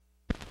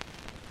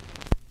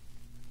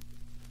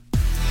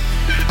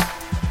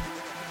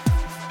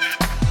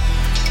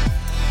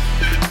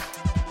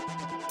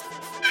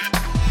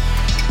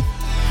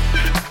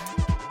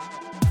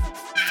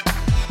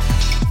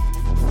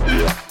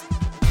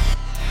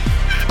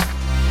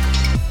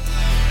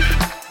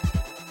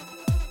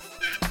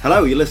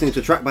Hello, you're listening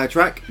to Track by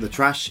Track, the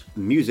Trash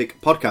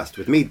Music Podcast,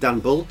 with me, Dan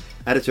Bull,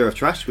 editor of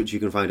Trash, which you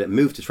can find at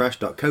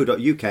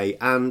movetotrash.co.uk,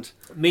 and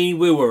me,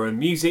 Will Warren,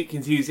 music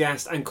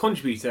enthusiast and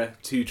contributor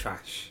to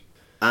Trash.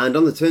 And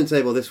on the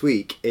turntable this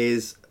week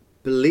is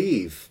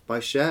Believe by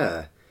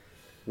Cher.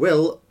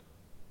 Will,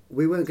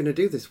 we weren't going to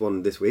do this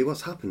one this week.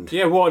 What's happened?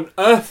 Yeah, what on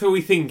earth are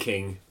we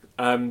thinking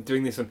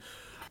doing this one?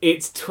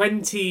 It's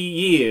 20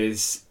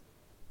 years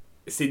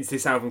since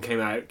this album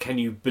came out. Can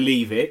you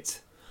believe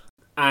it?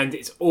 And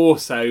it's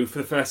also, for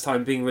the first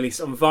time, being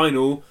released on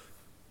vinyl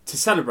to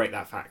celebrate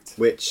that fact.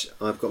 Which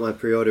I've got my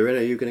pre-order in.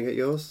 Are you going to get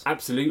yours?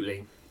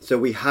 Absolutely. So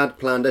we had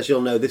planned, as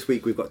you'll know, this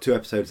week we've got 2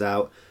 episodes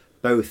out,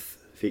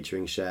 both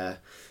featuring Cher.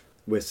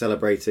 We're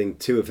celebrating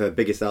 2 of her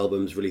biggest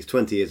albums, released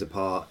 20 years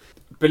apart.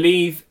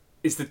 Believe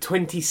is the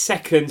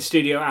 22nd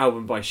studio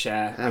album by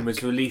Cher and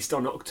was released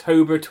on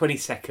October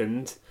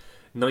 22nd,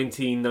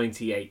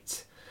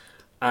 1998.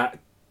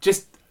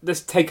 Just let's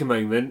take a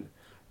moment.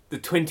 The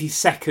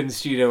 22nd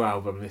studio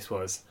album this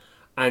was.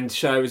 And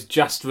Cher has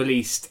just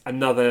released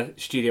another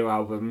studio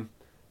album.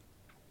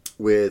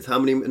 With how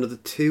many? Another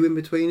 2 in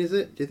between, is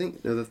it? Do you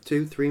think? Another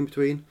 2, 3 in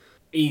between?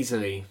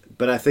 Easily.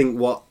 But I think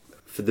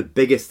for the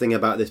biggest thing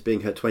about this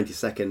being her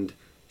 22nd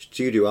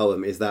studio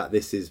album is that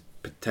this is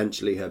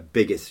potentially her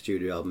biggest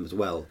studio album as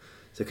well.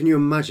 So can you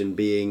imagine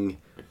being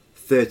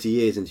 30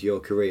 years into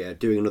your career,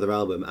 doing another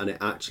album, and it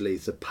actually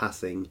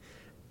surpassing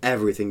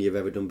everything you've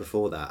ever done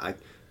before that?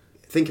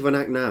 Think of an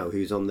act now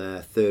who's on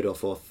their 3rd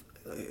or 4th.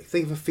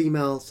 Think of a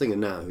female singer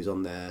now who's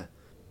on there,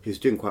 who's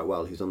doing quite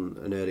well, who's on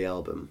an early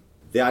album.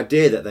 The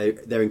idea that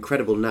they're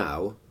incredible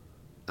now,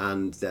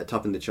 and they're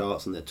topping the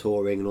charts and they're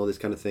touring and all this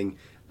kind of thing,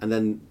 and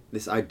then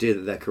this idea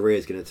that their career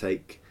is going to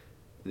take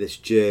this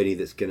journey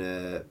that's going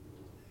to,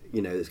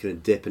 that's going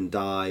to dip and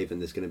dive,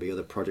 and there's going to be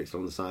other projects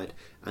along the side,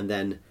 and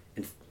then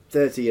in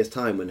 30 years'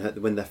 time,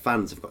 when their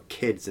fans have got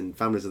kids and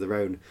families of their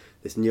own,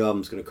 this new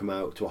album's going to come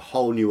out to a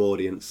whole new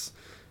audience.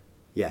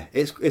 Yeah,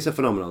 it's a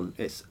phenomenon.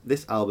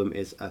 This album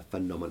is a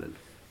phenomenon.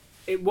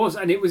 It was,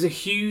 and it was a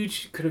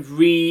huge kind of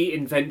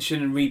reinvention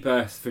and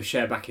rebirth for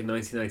Cher back in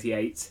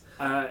 1998.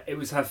 It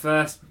was her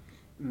first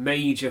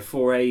major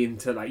foray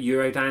into like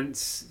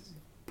Eurodance,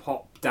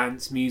 pop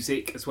dance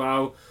music as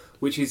well,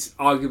 which is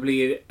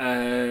arguably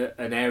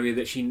an area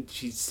that she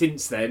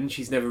since then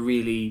she's never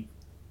really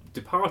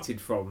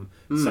departed from,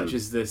 such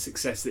as the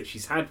success that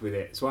she's had with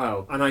it as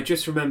well. And I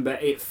just remember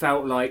it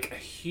felt like a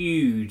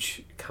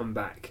huge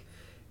comeback.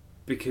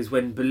 Because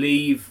when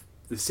Believe,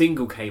 the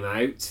single, came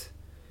out,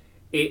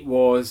 it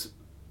was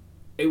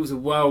a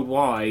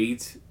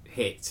worldwide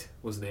hit,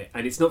 wasn't it?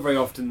 And it's not very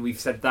often we've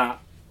said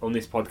that on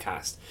this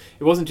podcast.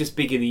 It wasn't just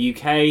big in the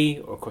UK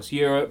or across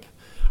Europe,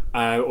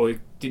 or it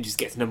didn't just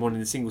get to number 1 in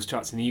the singles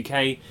charts in the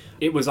UK.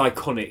 It was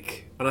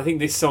iconic. And I think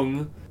this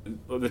song,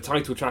 the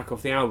title track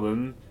of the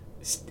album,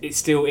 it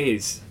still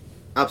is.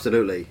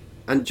 Absolutely.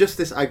 And just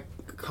this, I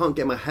can't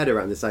get my head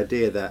around this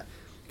idea that...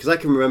 Because I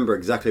can remember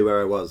exactly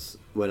where I was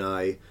when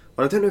I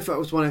don't know if it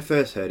was when I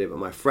first heard it, but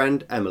my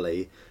friend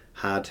Emily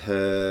had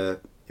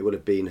it would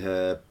have been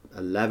her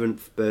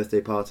 11th birthday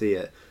party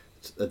at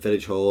a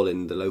village hall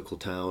in the local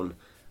town,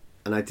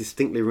 and I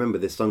distinctly remember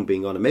this song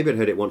being on, and maybe I'd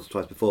heard it once or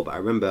twice before, but I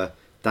remember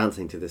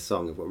dancing to this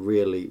song. I've got a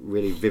really,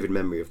 really vivid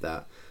memory of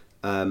that.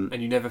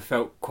 And you never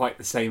felt quite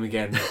the same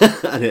again.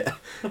 And it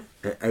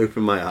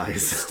opened my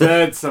eyes.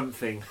 Stirred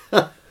something.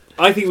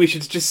 I think we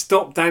should just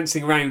stop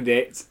dancing around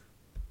it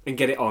and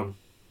get it on.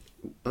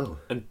 Oh.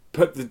 And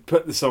put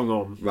the song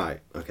on. Right,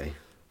 okay.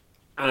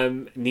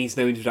 Needs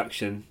no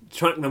introduction.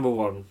 Track number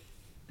 1.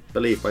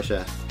 Believe by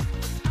Cher.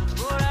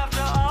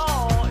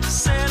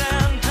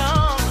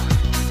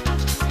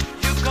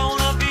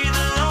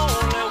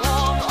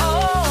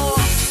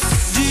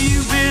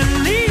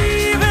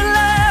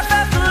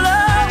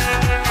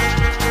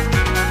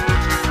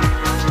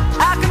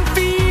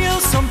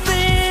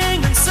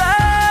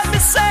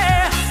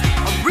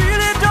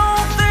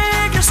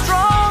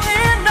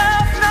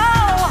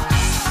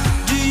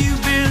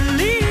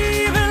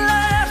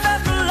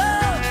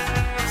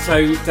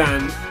 So,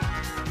 Dan,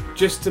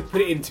 just to put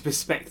it into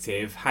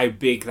perspective, how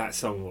big that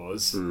song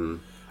was,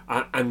 and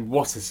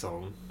what a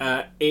song,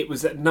 it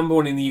was at number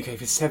 1 in the UK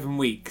for 7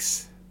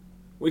 weeks,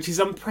 which is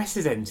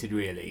unprecedented,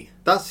 really.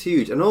 That's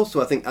huge. And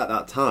also, I think at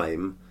that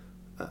time,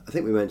 I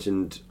think we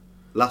mentioned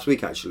last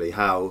week, actually,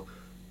 how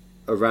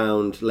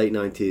around late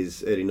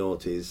 90s, early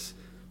noughties,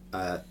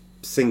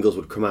 singles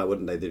would come out,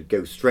 wouldn't they? They'd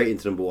go straight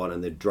into number 1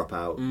 and they'd drop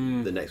out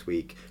the next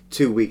week.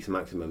 2 weeks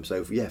maximum.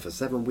 So, for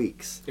 7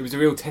 weeks. It was a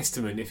real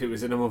testament if it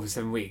was a number 1 for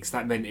 7 weeks.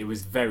 That meant it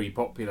was very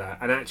popular.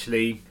 And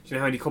actually, do you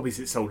know how many copies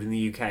it sold in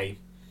the UK?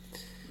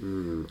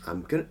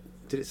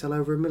 Did it sell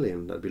over 1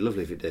 million? That'd be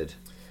lovely if it did.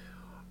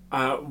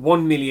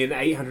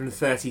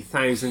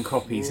 1,830,000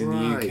 copies in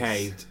the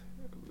UK,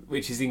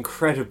 which is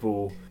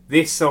incredible.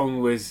 This song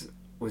was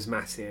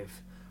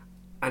massive.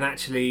 And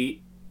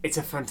actually, it's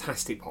a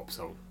fantastic pop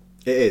song.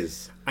 It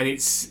is. And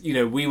it's,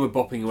 we were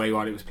bopping away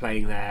while it was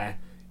playing there.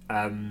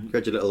 You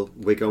had your little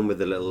wig on with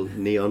the little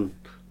neon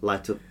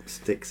light up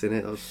sticks in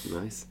it. That was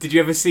nice. Did you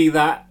ever see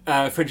that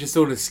French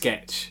Sauna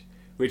sketch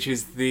which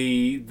is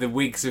the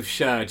wigs of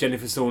Cher.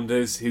 Jennifer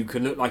Saunders, who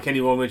can look like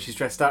anyone when she's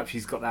dressed up.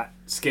 She's got that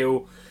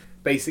skill.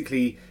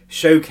 Basically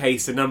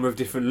showcased a number of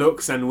different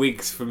looks and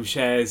wigs from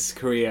Cher's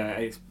career.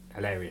 It's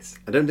hilarious.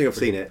 I don't think I've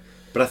seen it,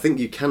 but I think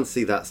you can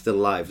see that still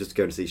live, just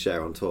going to see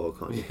Cher on tour,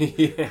 can't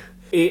you? Yeah.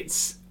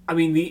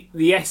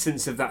 The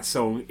essence of that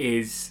song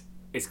is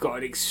it's got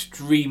an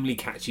extremely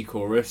catchy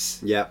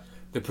chorus. Yeah.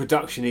 The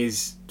production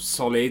is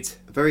solid.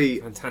 Very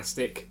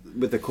fantastic.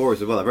 With the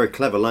chorus as well, a very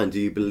clever line,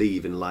 do you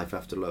believe in life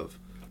after love?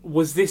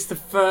 Was this the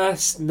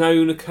first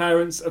known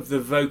occurrence of the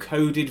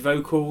vocoded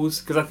vocals?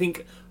 Because I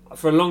think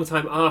for a long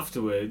time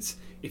afterwards,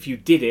 if you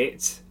did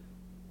it,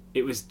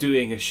 it was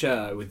doing a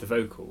Cher with the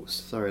vocals.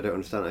 Sorry, I don't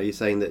understand. Are you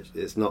saying that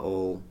it's not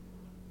all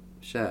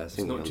Cher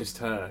singing? It's not just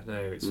her.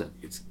 No,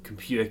 it's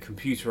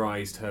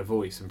computerized her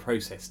voice and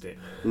processed it.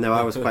 No,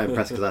 I was quite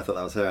impressed because I thought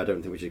that was her. I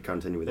don't think we should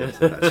continue with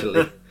it,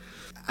 actually.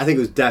 I think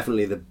it was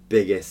definitely the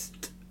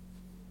biggest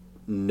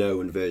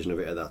known version of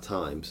it at that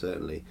time,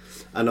 certainly.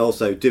 And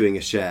also doing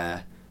a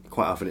Cher,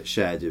 quite often it's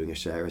Cher doing a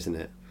Cher, isn't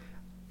it?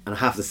 And I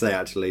have to say,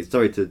 actually,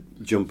 sorry to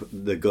jump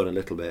the gun a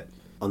little bit,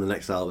 on the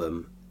next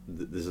album,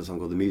 there's a song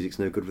called The Music's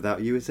No Good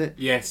Without You, is it?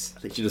 Yes. I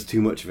think she does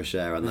too much of a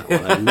Cher on that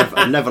one.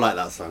 I've never liked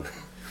that song.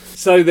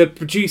 So the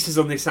producers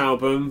on this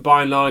album,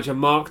 by and large, are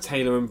Mark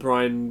Taylor and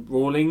Brian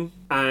Rawling,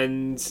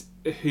 and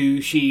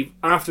who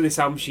after this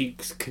album, she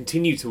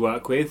continued to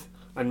work with,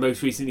 and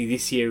most recently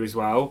this year as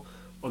well,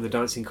 on the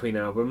Dancing Queen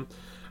album.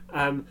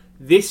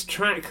 This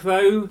track,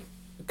 though,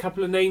 a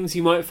couple of names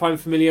you might find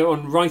familiar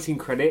on writing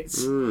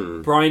credits.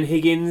 Brian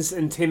Higgins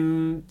and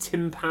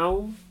Tim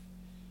Powell.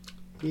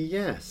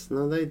 Yes.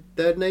 No,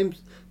 their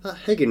names... That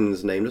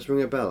Higgins name does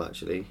ring a bell,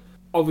 actually.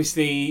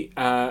 Obviously,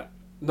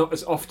 not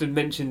as often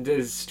mentioned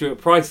as Stuart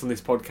Price on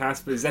this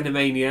podcast, but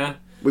Xenomania.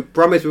 We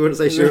promised we wouldn't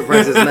say Stuart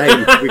Price's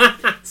name. We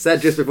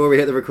said just before we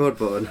hit the record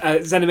button.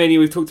 Xenomania,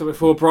 we've talked about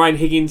before. Brian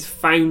Higgins,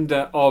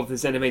 founder of the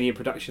Xenomania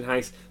production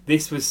house.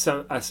 This was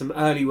some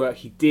early work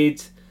he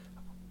did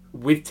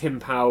with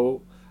Tim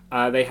Powell.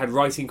 They had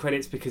writing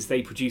credits because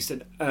they produced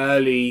an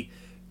early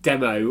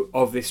demo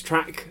of this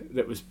track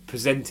that was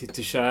presented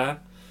to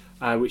Cher,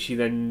 which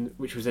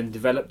was then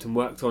developed and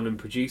worked on and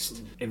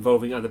produced,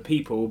 involving other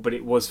people. But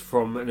it was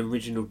from an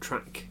original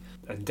track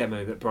and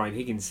demo that Brian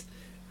Higgins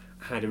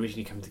had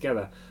originally come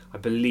together. I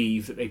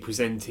believe that they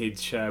presented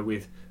Cher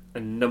with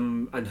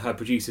and her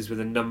producers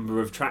with a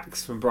number of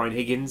tracks from Brian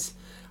Higgins,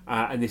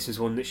 and this was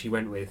one that she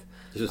went with.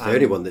 This was the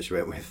only one that she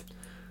went with.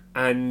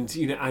 And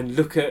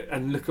look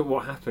at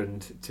what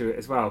happened to it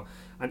as well.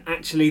 And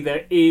actually,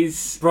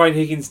 Brian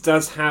Higgins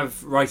does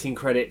have writing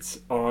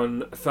credits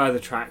on a further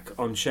track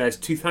on Cher's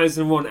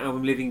 2001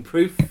 album Living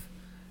Proof,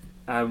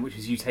 which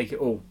is You Take It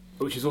All,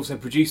 which is also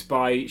produced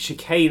by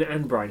Chicane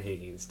and Brian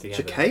Higgins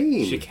together.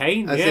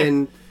 Chicane, as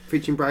in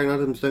featuring Bryan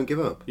Adams' Don't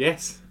Give Up.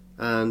 Yes,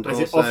 and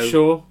as also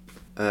Offshore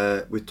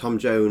with Tom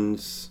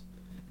Jones,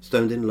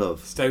 Stoned in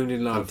Love.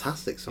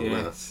 Fantastic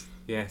song.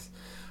 Yes.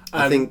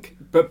 I think.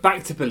 But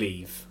back to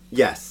Believe.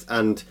 Yes,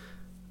 and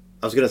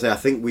I was going to say I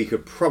think we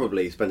could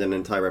probably spend an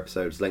entire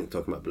episode's length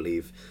talking about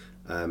Believe,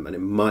 and it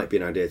might be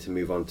an idea to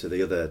move on to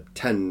the other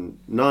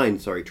 9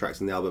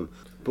 tracks in the album.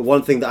 But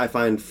one thing that I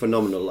find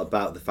phenomenal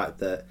about the fact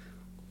that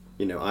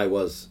I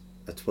was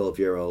a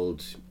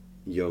 12-year-old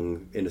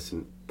young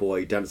innocent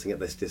boy dancing at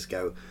this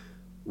disco.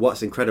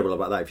 What's incredible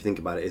about that, if you think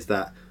about it, is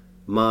that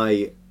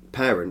my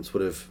parents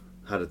would have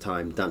had a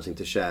time dancing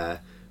to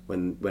Cher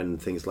when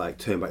things like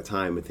Turn Back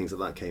Time and things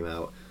like that came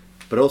out.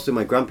 But also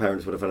my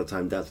grandparents would have had a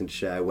time dancing to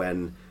Cher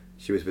when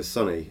she was with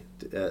Sonny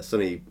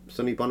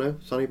Bono?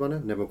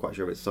 Never quite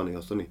sure if it's Sonny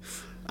or Sonny.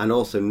 And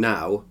also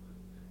now,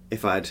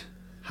 if I'd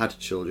had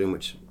children,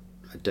 which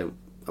I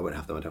won't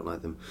have them, I don't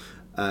like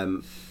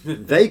them,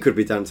 they could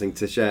be dancing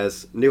to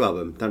Cher's new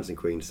album, Dancing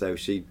Queen. So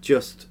she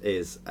just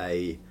is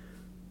a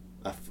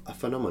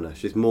phenomena.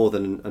 She's more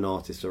than an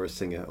artist or a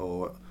singer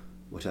or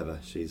whatever.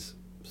 She's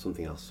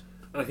something else.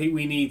 I think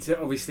we need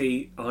to,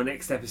 obviously, our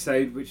next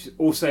episode, which is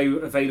also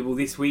available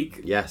this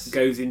week, yes,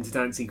 goes into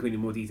Dancing Queen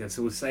in more detail.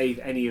 So we'll save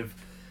any of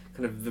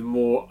kind of the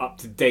more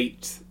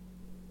up-to-date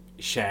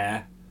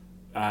Cher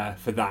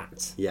for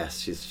that. Yes,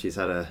 she's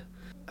had a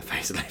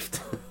facelift.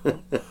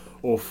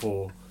 Or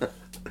 4.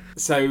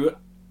 So,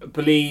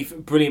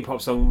 Believe, brilliant pop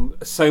song.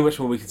 So much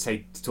more we could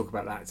say to talk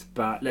about that.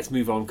 But let's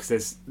move on because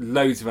there's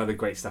loads of other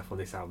great stuff on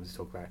this album to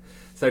talk about.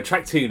 So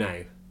track 2 now.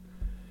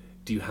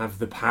 Do you have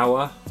the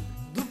power?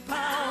 The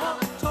power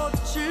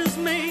touches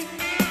me.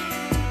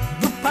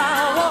 The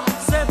power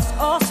sets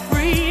us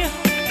free.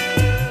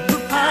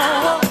 The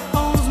power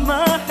holds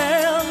my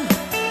hand.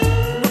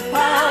 The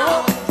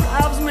power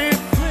drives me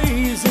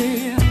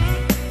crazy.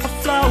 A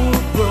flower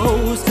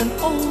grows, an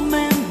old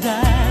man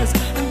dies,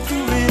 and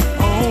through it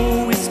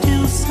all we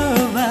still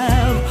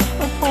survive.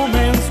 A poor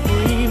man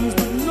screams,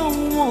 but no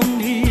one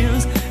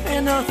hears,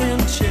 and nothing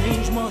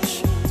changed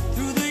much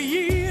through the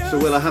years. So,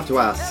 Will, I have to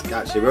ask,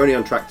 actually, we're only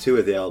on track 2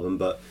 of the album,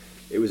 but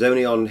it was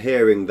only on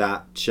hearing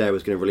that Cher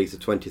was going to release a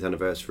 20th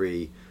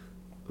anniversary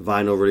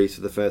vinyl release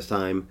for the first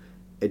time,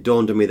 it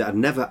dawned on me that I'd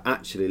never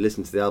actually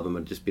listened to the album.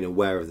 I'd just been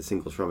aware of the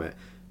singles from it.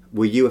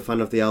 Were you a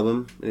fan of the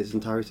album in its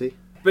entirety?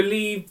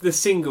 Believe the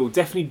single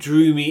definitely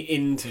drew me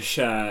into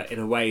Cher in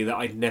a way that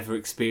I'd never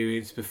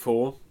experienced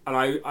before.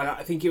 And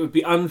I think it would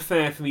be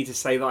unfair for me to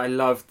say that I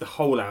loved the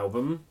whole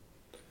album,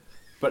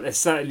 but there's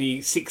certainly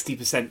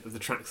 60% of the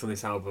tracks on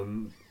this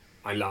album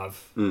I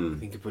love. I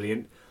think are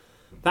brilliant.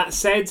 That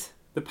said,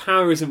 The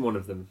Power isn't one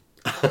of them.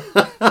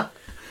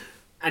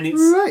 And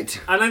it's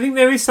Right. And I think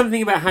there is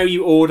something about how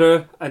you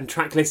order and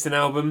track list an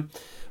album,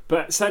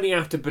 but certainly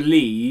after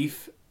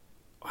Believe,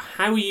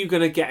 how are you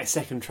going to get a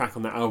second track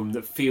on that album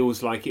that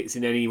feels like it's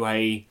in any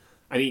way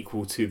an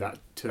equal to that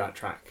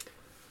track?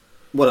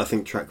 Well, I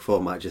think track 4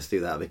 might just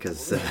do that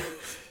because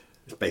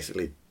it's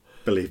basically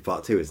Believe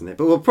Part 2, isn't it?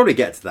 But we'll probably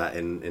get to that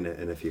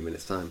in a few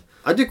minutes' time.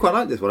 I do quite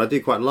like this one.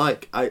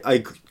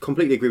 I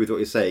completely agree with what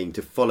you're saying.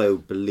 To follow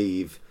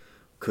Believe,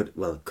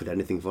 could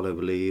anything follow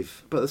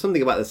Believe? But there's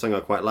something about this song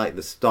I quite like,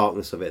 the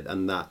starkness of it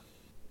and that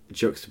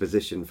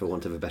juxtaposition, for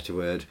want of a better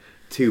word,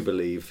 to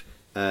Believe.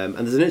 And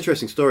there's an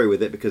interesting story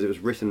with it because it was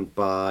written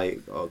by,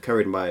 or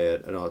co-written by a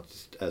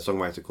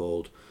songwriter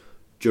called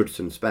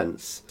Judson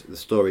Spence. The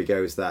story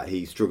goes that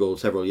he struggled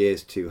several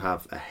years to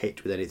have a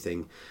hit with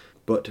anything,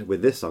 but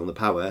with this song, The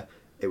Power,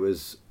 it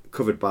was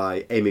covered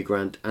by Amy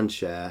Grant and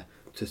Cher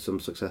to some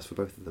success for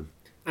both of them.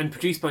 And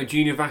produced by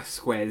Junior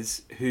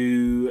Vasquez,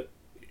 who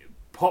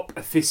pop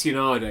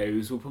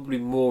aficionados will probably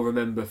more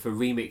remember for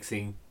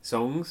remixing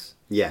songs.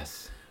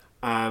 Yes.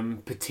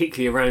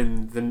 Particularly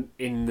around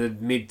in the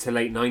mid to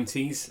late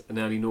 90s and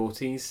early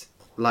noughties.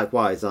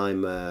 Likewise,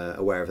 I'm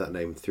aware of that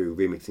name through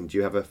remixing. Do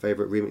you have a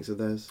favourite remix of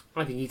theirs?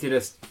 I think he did a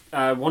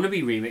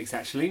wannabe remix,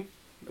 actually,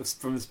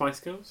 from the Spice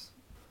Girls.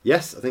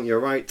 Yes, I think you're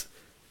right.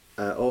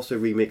 Also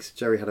remixed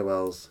Jerry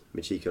Halliwell's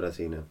Michiko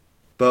Latino.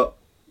 But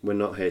we're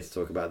not here to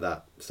talk about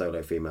that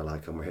solo female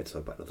icon. We're here to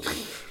talk about another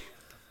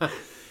one.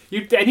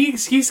 Any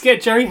excuse to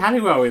get Jerry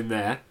Halliwell in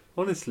there?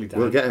 Honestly, Dan.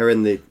 We'll get her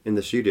in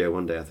the studio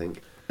one day, I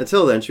think.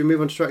 Until then, should we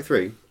move on to track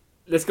 3?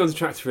 Let's go on to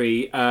track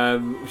 3,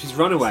 which is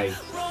Runaway.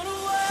 Run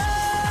away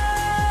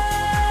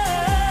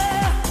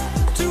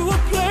to a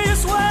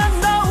place where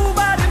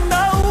nobody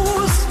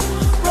knows.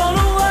 Run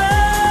away,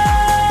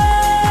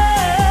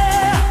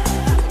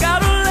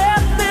 gotta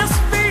let this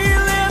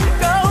feeling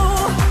go.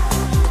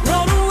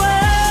 Run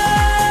away,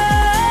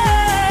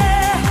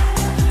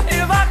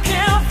 if I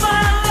can't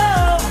find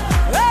love,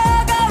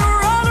 I gotta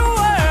run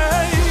away.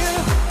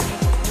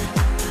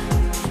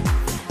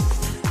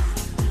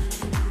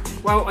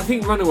 Well, I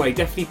think Runaway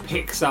definitely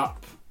picks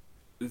up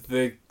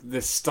the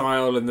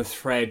style and the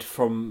thread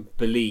from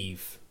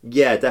Believe.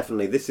 Yeah,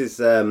 definitely. This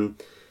is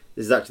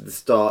actually the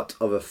start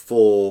of a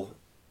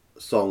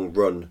 4-song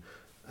run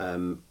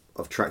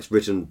of tracks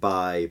written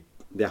by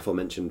the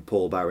aforementioned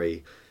Paul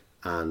Barry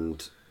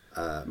and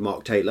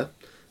Mark Taylor.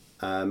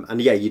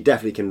 And yeah, you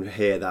definitely can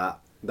hear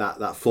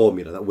that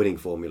formula, that winning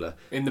formula.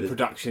 In the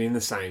production, in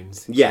the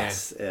sounds.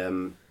 Yes.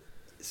 It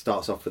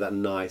starts off with that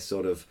nice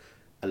sort of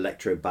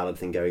electro ballad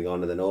thing going on,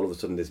 and then all of a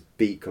sudden this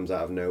beat comes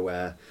out of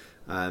nowhere.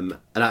 And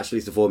actually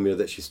it's the formula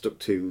that she stuck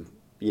to,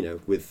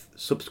 with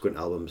subsequent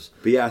albums.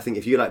 But yeah, I think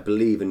if you like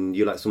Believe and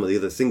you like some of the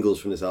other singles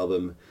from this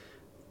album,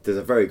 there's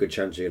a very good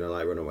chance you're going to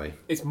like Runaway.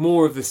 It's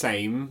more of the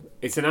same.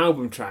 It's an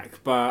album track,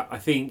 but I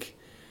think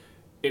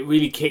it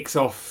really kicks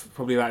off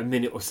probably about a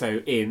minute or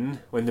so in,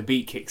 when the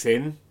beat kicks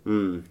in.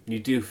 You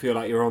do feel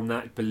like you're on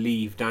that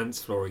Believe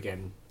dance floor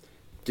again.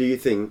 Do you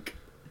think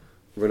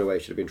Runaway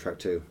should have been track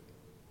 2?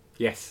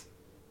 Yes.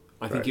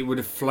 I think it would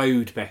have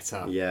flowed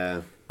better.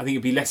 Yeah. I think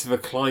it'd be less of a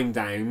climb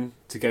down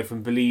to go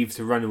from Believe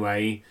to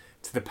Runaway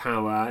to The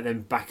Power and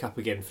then back up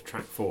again for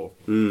track 4.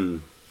 I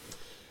think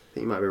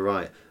you might be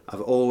right.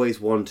 I've always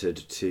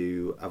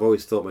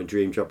thought my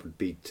dream job would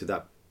be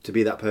to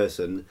be that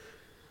person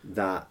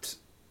that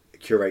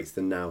curates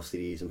the Now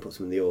CDs and puts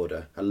them in the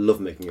order. I love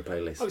making a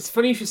playlist. Oh, it's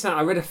funny you should say that.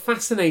 I read a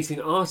fascinating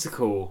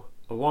article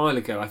a while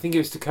ago. I think it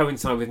was to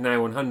coincide with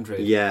Now 100.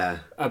 Yeah.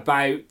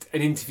 About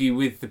an interview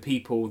with the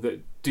people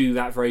that do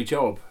that very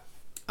job.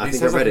 I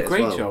think I read it as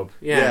well. Great job.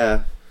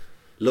 Yeah.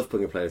 Love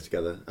putting a playlist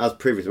together. As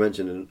previously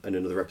mentioned in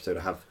another episode,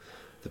 I have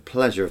the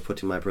pleasure of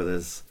putting my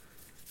brother's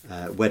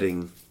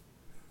wedding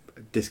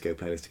disco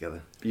playlist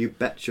together. You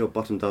bet your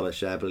bottom dollar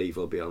Cher Believe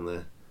will be on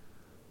there.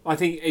 I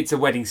think it's a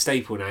wedding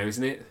staple now,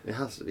 isn't it? It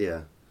has,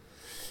 yeah.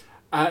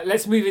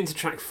 Let's move into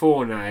track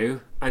 4 now.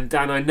 And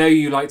Dan, I know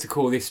you like to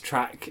call this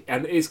track,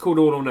 and it's called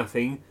All or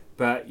Nothing,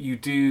 but you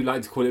do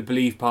like to call it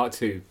Believe Part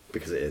 2.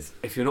 Because it is.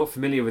 If you're not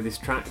familiar with this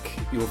track,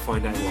 you'll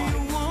find out why.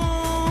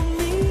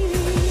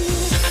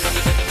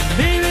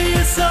 Baby,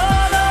 it's all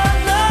or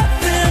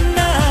nothing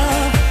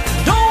now.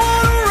 Don't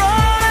wanna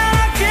run and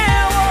I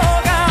can't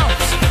walk out.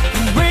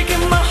 You're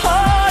breaking my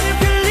heart if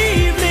you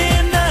leave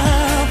me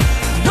now.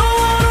 Don't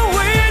wanna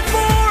wait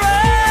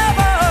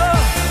forever.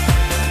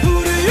 Who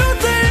do you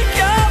think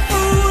you're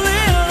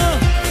fooling?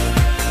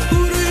 Who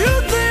do you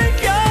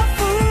think you're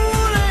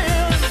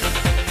fooling?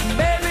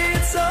 Baby,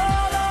 it's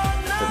all or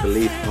So nothing.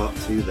 Believe Part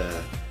 2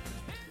 there.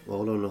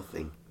 All or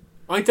Nothing.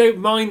 I don't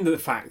mind the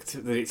fact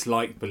that it's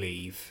like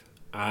Believe,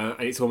 and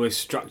it's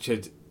almost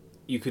structured.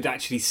 You could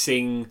actually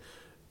sing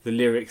the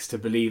lyrics to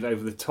Believe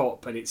over the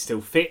top and it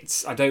still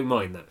fits, I don't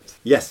mind that.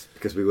 Yes,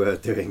 because we were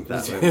doing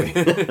that, weren't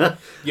we?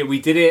 Yeah, we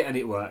did it and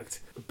it worked.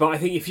 But I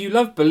think if you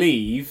love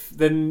Believe,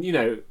 then, you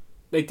know,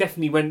 they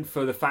definitely went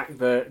for the fact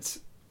that,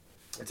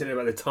 I don't know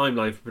about the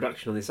timeline for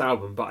production on this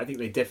album, but I think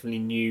they definitely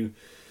knew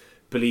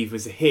Believe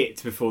was a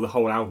hit before the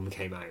whole album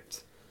came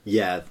out.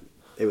 Yeah,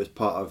 it was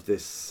part of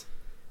this,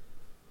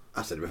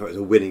 I said it before, it was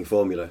a winning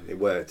formula. It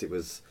worked. It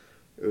was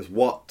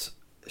what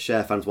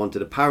Cher fans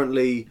wanted.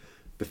 Apparently,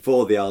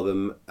 before the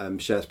album,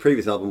 Cher's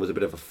previous album was a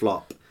bit of a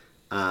flop,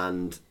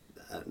 and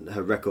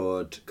her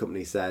record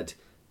company said,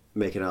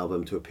 make an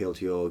album to appeal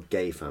to your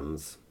gay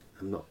fans.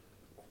 I'm not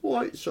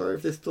quite sure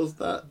if this does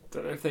that.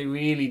 Don't know if they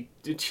really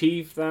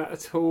achieved that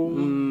at all.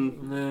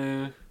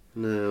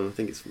 No, I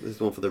think this is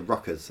the one for the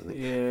rockers. I think.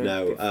 Yeah,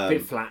 No,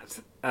 bit flat.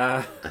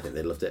 I think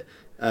they loved it.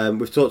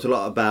 We've talked a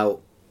lot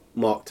about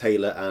Mark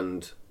Taylor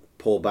and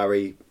Paul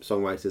Barry,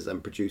 songwriters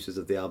and producers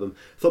of the album.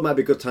 Thought it might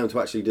be a good time to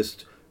actually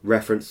just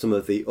reference some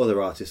of the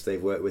other artists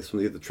they've worked with, some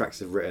of the other tracks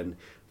they've written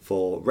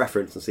for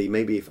reference, and see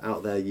maybe if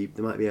out there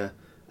there might be a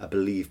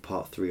Believe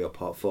Part 3 or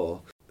Part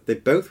 4. They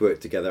both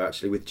worked together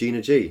actually with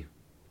Gina G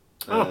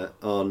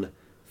on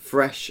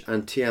Fresh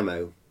and Ti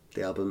Amo,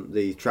 the album,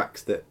 the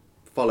tracks that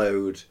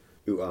followed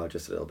Ooh Ah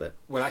just a little bit.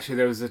 Well, actually,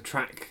 there was a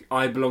track,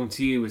 I Belong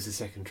to You was the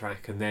second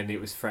track, and then it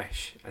was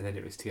Fresh, and then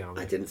it was Ti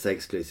Amo. I didn't say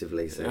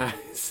exclusively, so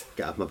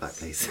get off my back,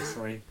 please.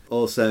 Sorry.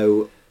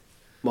 Also,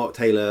 Mark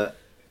Taylor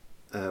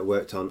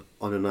worked on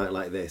a Night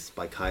Like This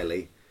by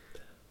Kylie.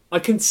 I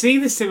can see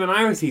the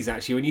similarities,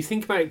 actually, when you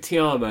think about Ti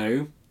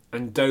Amo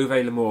and Dove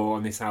L'Amour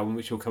on this album,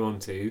 which we'll come on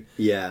to.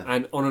 Yeah.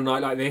 And On a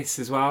Night Like This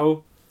as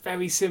well.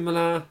 Very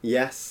similar.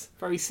 Yes.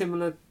 Very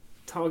similar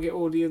target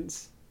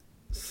audience.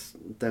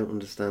 Don't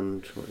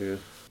understand what you're...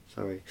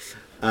 Sorry.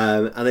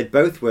 And they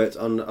both worked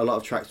on a lot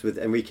of tracks with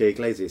Enrique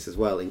Iglesias as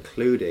well,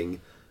 including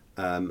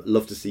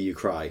Love to See You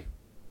Cry,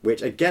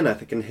 which, again, I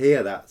can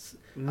hear that.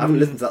 I haven't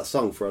listened to that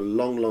song for a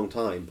long, long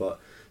time, but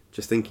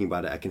just thinking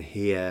about it, I can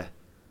hear...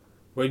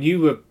 When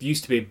you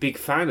used to be a big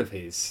fan of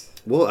his.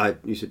 Well, I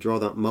used to draw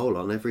that mole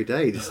on every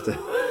day just to...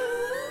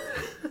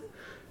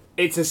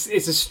 It's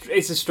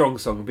a strong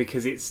song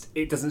because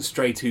it doesn't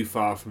stray too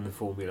far from the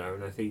formula,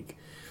 and I think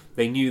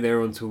they knew they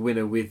were onto a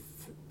winner with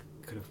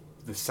kind of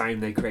the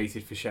sound they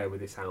created for Cher with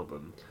this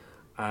album.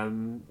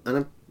 And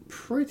I'm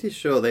pretty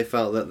sure they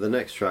felt that the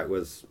next track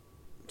was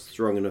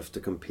strong enough to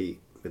compete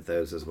with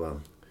those as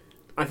well.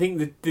 I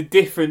think the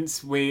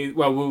difference with,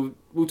 well,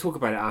 we'll talk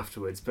about it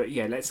afterwards, but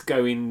yeah, let's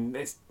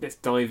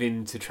dive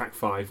into track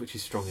 5, which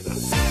is Strong Enough.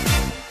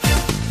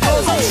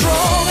 I'm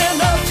strong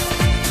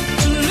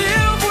enough to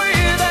live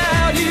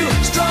without you.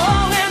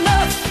 Strong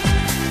enough,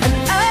 and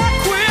I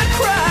quit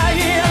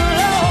crying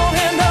long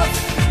enough.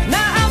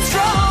 Now I'm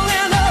strong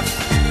enough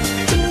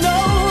to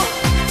know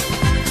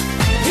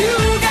you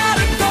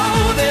gotta go.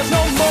 There's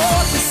no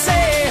more to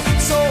say,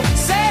 so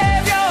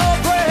save your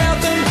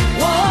breath and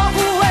walk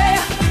away.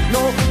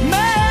 No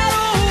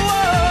matter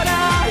what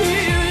I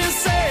hear you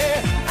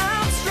say,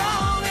 I'm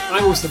strong enough.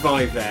 I Will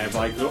Survive there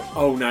by...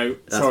 Oh no,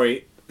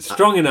 sorry.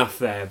 Strong Enough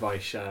there by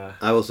Cher.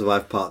 I Will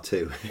Survive Part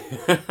 2,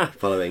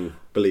 following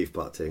Believe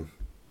Part 2.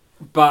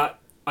 But,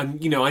 I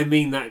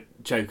mean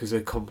that joke as a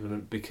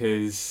compliment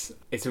because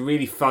it's a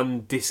really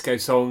fun disco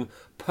song.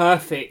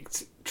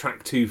 Perfect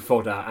track 2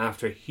 fodder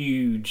after a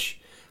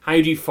huge... How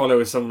do you follow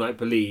a song like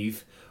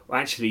Believe or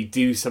actually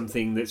do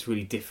something that's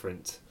really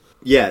different?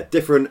 Yeah,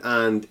 different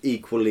and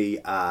equally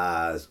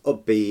as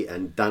upbeat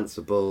and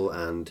danceable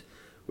and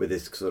with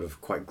this sort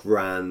of quite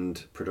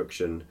grand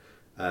production.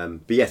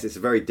 But yes, it's a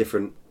very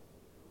different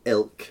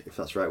ilk, if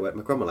that's the right word.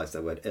 My grandma likes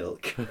that word,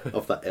 ilk,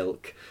 of that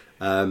ilk.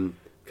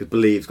 Because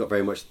Believe's got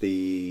very much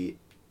the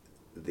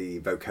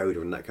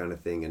vocoder and that kind of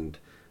thing, and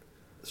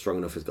Strong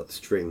Enough has got the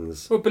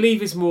strings. Well,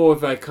 Believe is more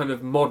of a kind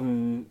of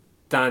modern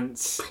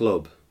dance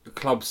Club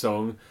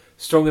song.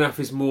 Strong Enough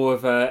is more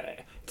of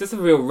it does have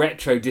a real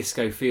retro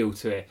disco feel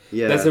to it.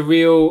 Yeah. There's a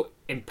real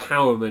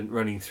empowerment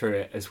running through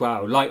it as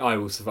well, like I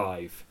Will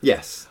Survive.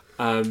 Yes.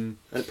 And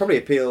it probably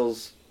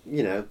appeals,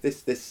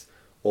 this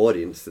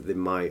audience that they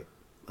might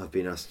have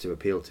been asked to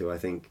appeal to, I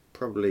think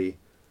probably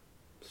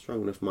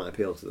Strong Enough might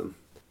appeal to them.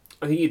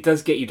 I think it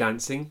does get you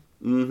dancing.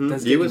 Mm-hmm.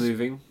 Does get you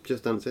moving.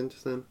 Just dancing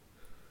just then.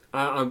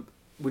 I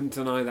wouldn't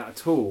deny that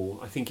at all.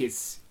 I think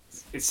it's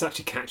such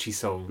a catchy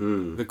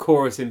song. The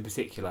chorus in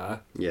particular.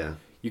 Yeah.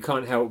 You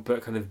can't help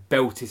but kind of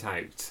belt it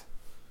out.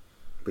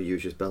 But you were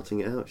just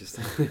belting it out just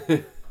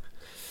then.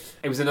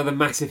 It was another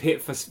massive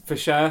hit for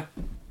Cher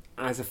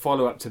as a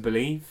follow-up to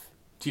Believe.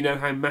 Do you know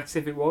how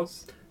massive it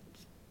was?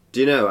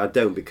 Do you know? I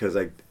don't, because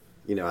I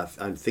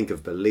think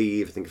of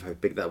Believe, I think of how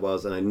big that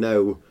was, and I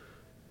know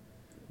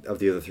of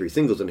the other 3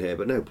 singles on here,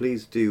 but no,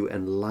 please do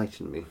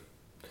enlighten me.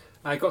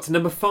 I got to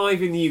number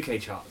 5 in the UK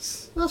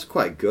charts. That's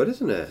quite good,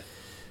 isn't it?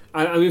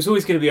 I mean, it was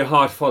always going to be a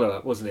hard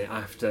follow-up, wasn't it,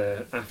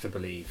 after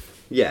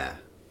Believe? Yeah.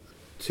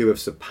 To have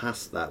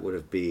surpassed that would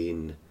have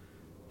been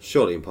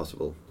surely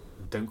impossible.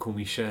 Don't call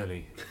me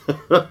Shirley.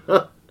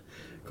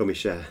 Call me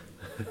Cher.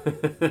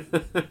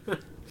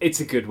 It's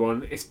a good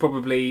one. It's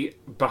probably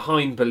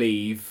behind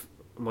Believe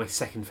my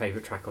second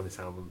favourite track on this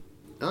album.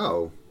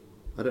 Oh,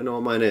 I don't know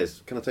what mine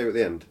is. Can I tell you at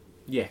the end?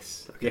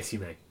 Yes. Okay. Yes, you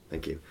may.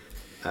 Thank you.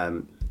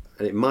 And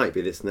it might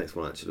be this next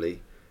one,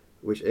 actually,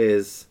 which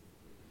is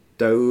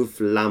Dove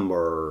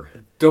l'Amour.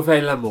 Dove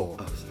l'Amour.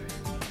 Oh, sorry.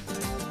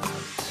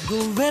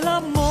 Dove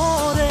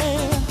l'amore,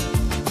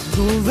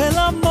 dove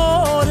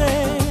l'amore.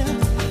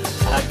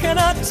 How can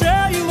I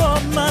tell you all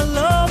my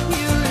love?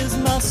 Here is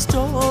my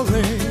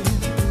story.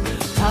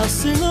 I'll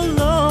sing a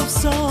love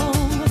song,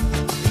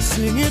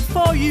 sing it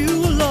for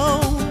you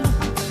alone.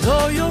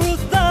 Though you're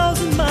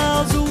 1,000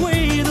 miles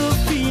away, the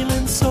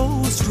feeling's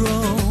so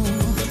strong.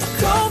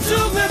 Come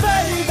to me,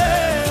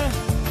 baby,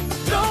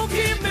 don't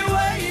keep me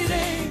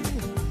waiting.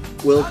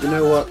 Well, do you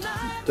know what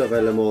Dove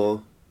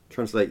l'Amour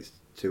translates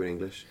to in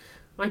English?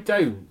 I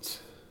don't.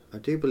 I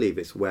do believe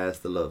it's Where's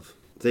the Love.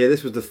 So yeah,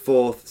 this was the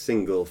 4th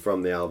single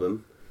from the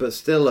album, but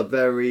still a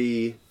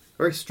very,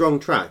 very strong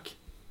track.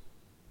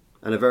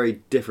 And a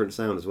very different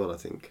sound as well, I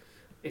think.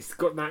 It's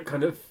got that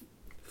kind of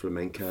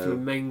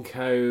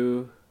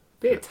flamenco,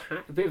 bit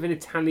of an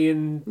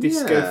Italian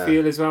disco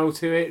feel as well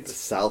to it. The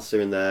salsa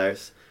in there.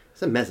 It's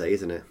a meze,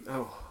 isn't it?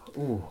 Oh,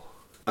 ooh.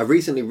 I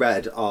recently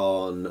read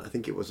on, I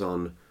think it was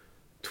on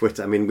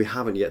Twitter. I mean, we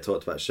haven't yet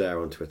talked about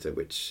Cher on Twitter,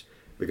 which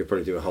we could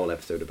probably do a whole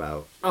episode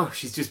about. Oh,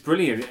 she's just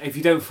brilliant. If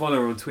you don't follow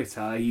her on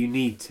Twitter, you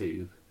need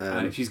to.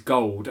 She's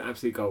gold,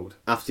 absolute gold.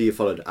 After you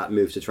followed at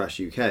Move to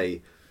Trash UK,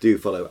 do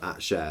follow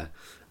at Cher.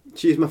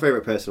 She's my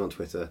favourite person on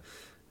Twitter.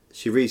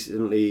 She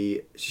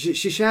recently... She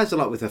shares a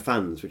lot with her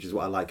fans, which is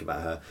what I like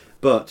about her.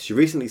 But she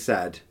recently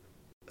said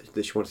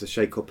that she wants to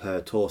shake up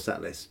her tour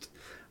set list.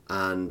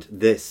 And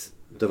this,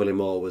 Dove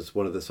l'Amour, was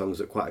one of the songs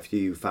that quite a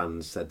few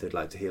fans said they'd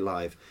like to hear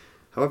live.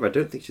 However, I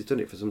don't think she's done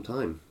it for some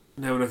time.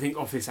 No, and I think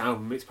off this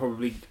album, it's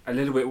probably a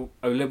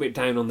little bit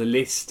down on the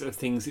list of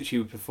things that she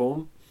would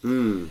perform.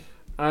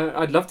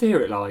 I'd love to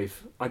hear it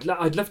live. I'd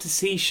love to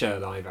see Cher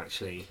live,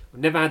 actually. I've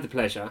never had the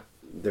pleasure.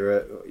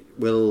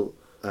 You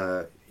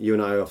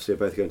and I obviously are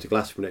both going to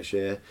Glasgow next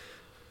year.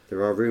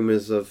 There are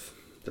rumours of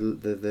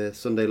the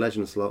Sunday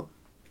Legend slot.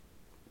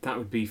 That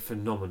would be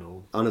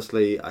phenomenal.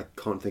 Honestly, I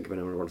can't think of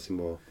anyone I want to see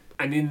more.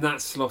 And in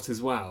that slot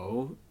as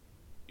well,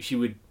 she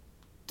would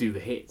do the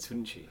hits,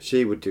 wouldn't she?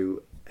 She would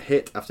do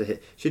hit after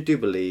hit. She'd do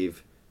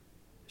Believe.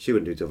 She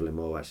wouldn't do Dove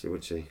l'Amour, actually,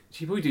 would she?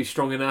 She'd probably do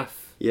Strong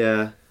Enough.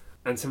 Yeah.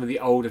 And some of the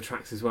older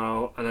tracks as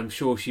well. And I'm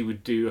sure she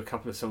would do a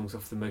couple of songs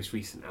off the most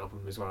recent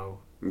album as well.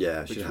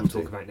 Yeah, which we'll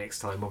talk about next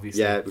time,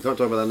 obviously. Yeah, we can't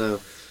talk about that now.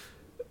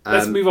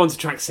 Let's move on to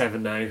track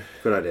 7 now.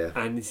 Good idea.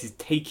 And this is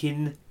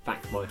Taking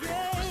Back My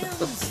Heart.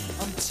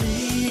 I'm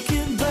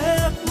taking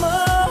back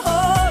my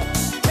heart,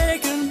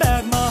 taking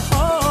back my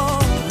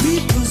heart,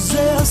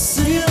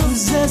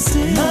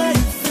 repossessing my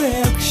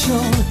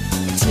affection,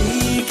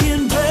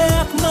 taking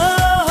back my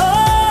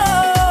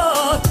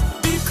heart,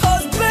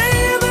 because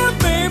baby,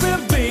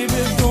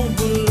 don't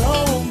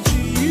belong to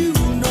you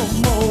no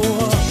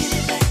more.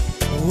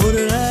 What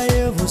did I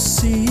ever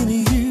see in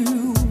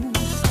you?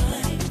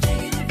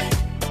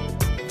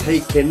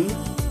 Taken,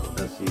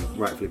 as you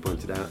rightfully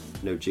pointed out,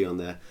 no G on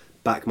there,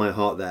 Back My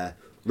Heart there,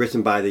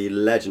 written by the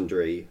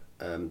legendary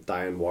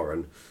Diane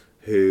Warren,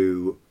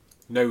 who...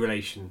 No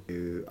relation.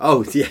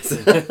 Oh, yes.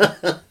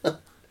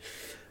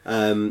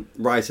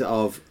 Writer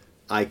of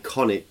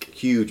iconic,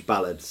 huge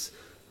ballads.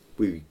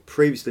 We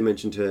previously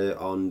mentioned her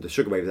on the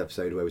Sugar Waves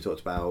episode where we talked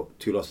about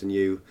Too Lost in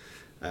You.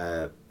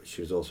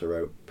 She was also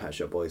wrote Pet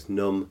Shop Boys'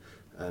 Numb,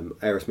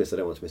 Aerosmith's I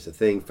Don't Want to Miss a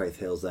Thing, Faith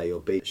Hill's There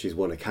You'll Be. She's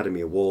won Academy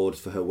Awards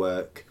for her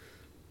work.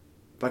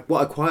 But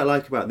what I quite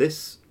like about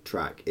this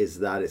track is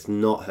that it's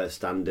not her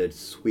standard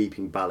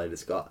sweeping ballad.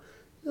 It's got a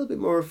little bit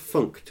more of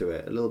funk to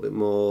it, a little bit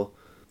more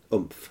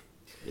oomph,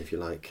 if you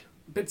like.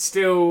 But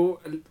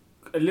still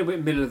a little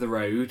bit middle of the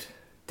road.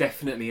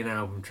 Definitely an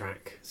album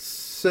track.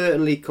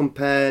 Certainly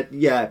compared,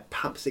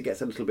 perhaps it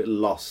gets a little bit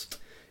lost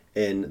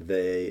in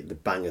the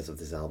bangers of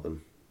this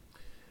album.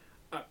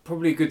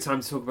 Probably a good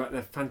time to talk about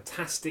the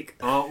fantastic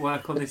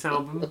artwork on this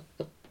album.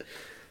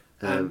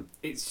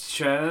 It's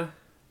Cher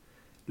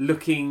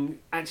looking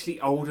actually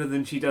older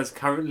than she does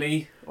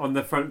currently on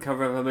the front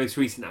cover of her most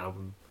recent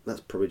album. That's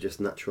probably just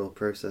natural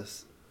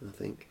process, I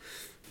think.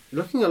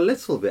 Looking a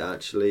little bit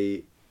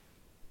actually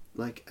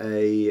like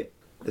the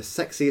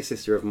sexier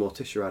sister of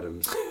Morticia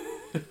Adams.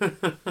 I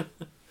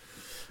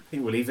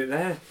think we'll leave it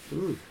there.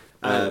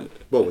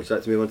 Well, would you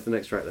like to move on to the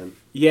next track then?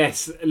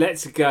 Yes,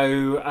 let's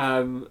go.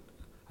 I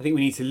think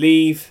we need to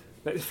leave.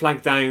 Let's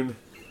flag down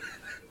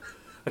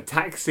a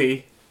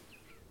taxi.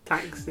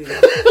 Taxi.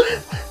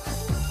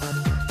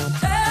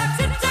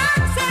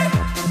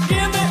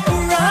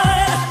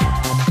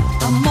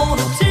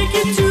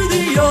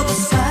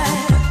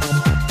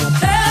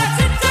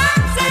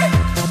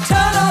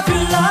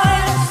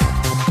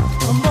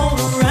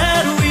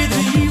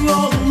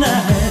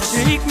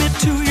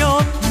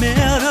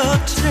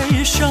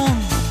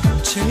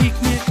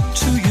 Take me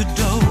to your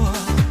door.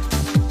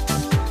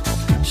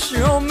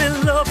 Show me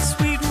love,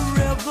 sweet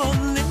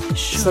revelation.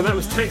 So that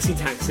was Taxi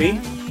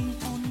Taxi.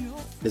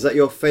 Is that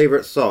your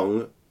favourite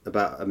song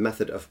about a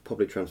method of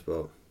public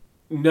transport?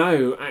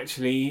 No,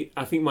 actually,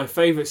 I think my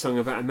favourite song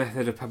about a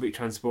method of public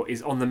transport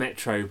is On the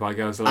Metro by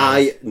Girls Aloud.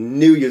 I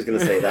knew you was going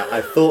to say that.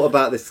 I thought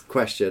about this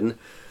question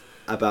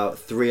about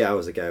 3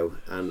 hours ago,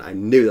 and I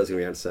knew that was going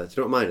to be the answer. Do you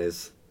know what mine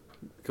is?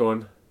 Go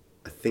on.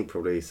 I think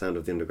probably Sound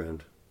of the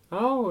Underground.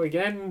 Oh,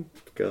 again.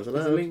 Girls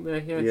There's a Aloud. link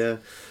there, yes.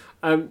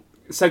 Yeah.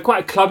 So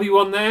quite a clubby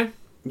one there.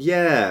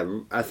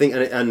 Yeah, I think,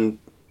 and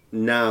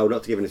now,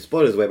 not to give any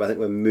spoilers away, but I think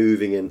we're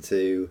moving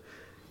into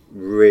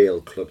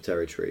real club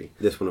territory.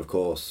 This one, of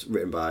course,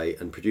 written by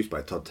and produced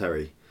by Todd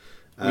Terry.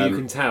 You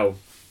can tell.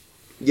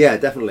 Yeah,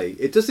 definitely.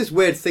 It does this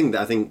weird thing that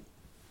I think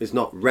is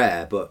not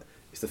rare, but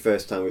it's the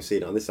first time we've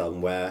seen it on this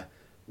album where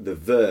the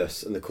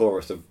verse and the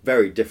chorus are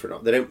very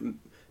different. They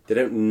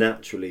don't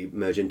naturally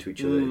merge into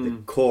each other.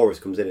 The chorus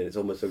comes in and it's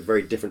almost a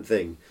very different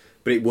thing,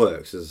 but it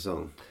works as a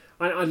song.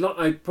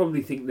 I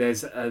probably think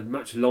there's a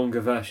much longer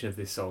version of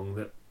this song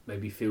that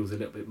maybe feels a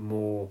little bit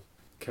more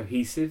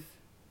cohesive.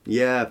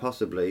 Yeah,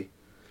 possibly.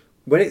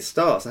 When it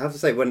starts, I have to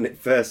say,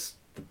 the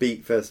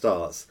beat first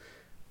starts,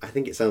 I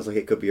think it sounds like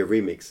it could be a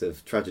remix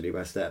of Tragedy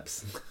by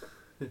Steps.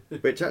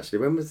 Which actually,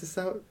 when was this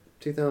out?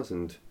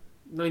 2000?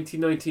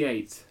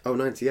 1998. Oh,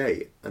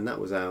 98. And that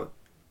was out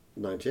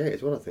 98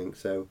 as well, I think.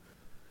 So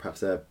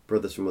perhaps they're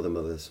brothers from other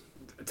mothers.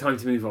 Time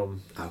to move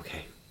on.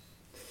 Okay.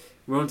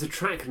 We're on to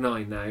track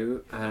 9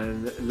 now,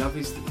 and Love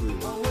is the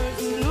Groove.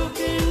 Always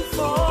looking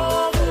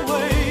for the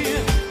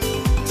way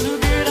to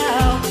get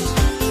out,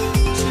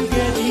 to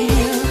get in.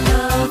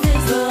 Love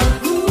is the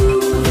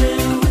groove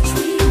in which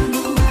we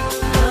move.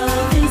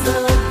 Love is the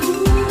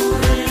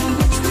groove in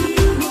which we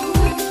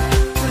move.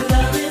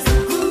 Love is the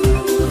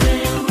groove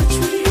in which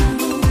we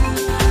move.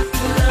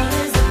 Love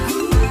is the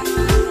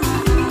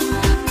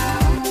groove.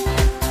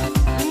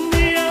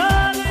 The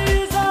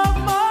eyes of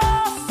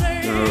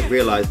mercy. Now, I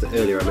realised that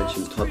earlier I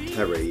mentioned Todd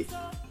Terry,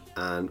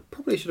 and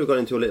probably should have gone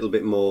into a little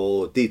bit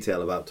more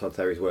detail about Todd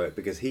Terry's work,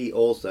 because he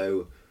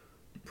also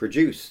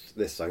produced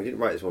this song. He didn't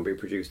write this one, but he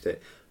produced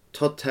it.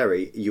 Todd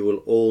Terry, you will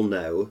all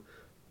know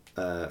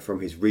from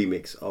his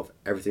remix of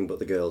Everything But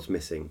the Girls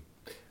Missing.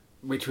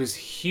 Which was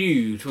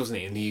huge,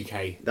 wasn't it, in the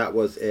UK? That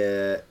was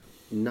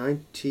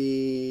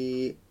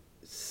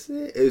 96.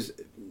 It was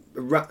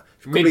a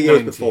couple of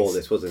years before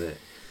this, wasn't it?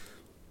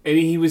 And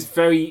he was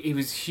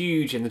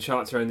huge in the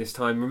charts around this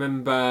time.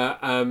 Remember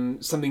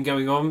Something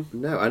Going On?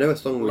 No, I know a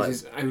song Was like...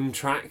 his own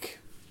track.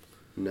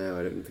 No,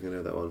 I don't think I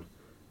know that one.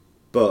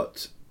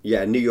 But,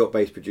 yeah, New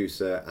York-based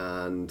producer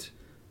and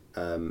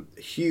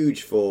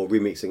huge for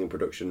remixing and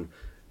production.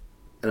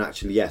 And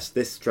actually, yes,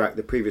 this track,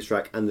 the previous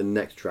track, and the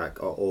next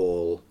track are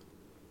all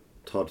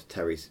Todd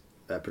Terry's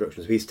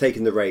productions. He's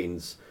taken the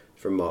reins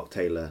from Mark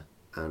Taylor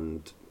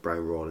and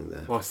Brian Rawling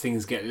there. Whilst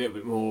things get a little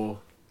bit more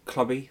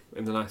clubby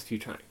in the last few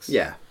tracks.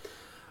 Yeah.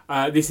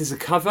 This is a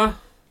cover.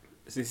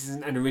 This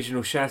isn't an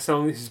original Cher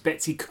song. This is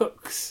Betsy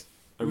Cook's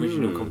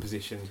original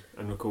composition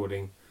and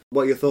recording.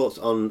 What are your thoughts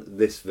on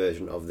this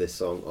version of this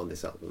song on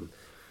this album?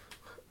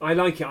 I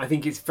like it. I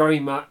think it's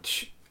very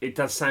much... It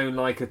does sound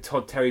like a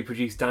Todd Terry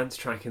produced dance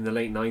track in the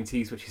late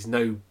 90s, which is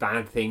no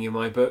bad thing in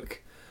my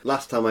book.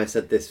 Last time I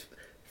said this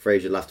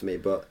phrase, you laughed at me,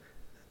 but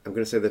I'm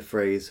going to say the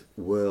phrase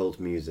world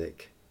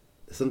music.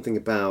 There's something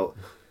about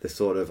the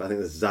sort of... I think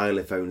there's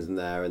xylophones in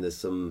there, and there's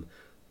some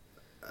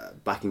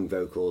backing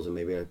vocals and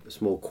maybe a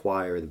small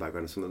choir in the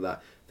background or something like that.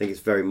 I think it's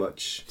very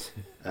much...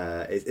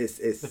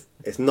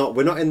 it's not...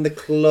 We're not in the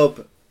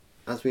club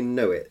as we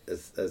know it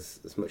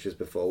as much as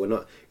before. We're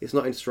not. It's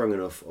not in Strong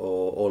Enough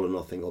or All or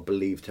Nothing or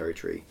Believe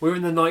territory. We're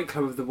in the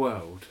nightclub of the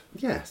world.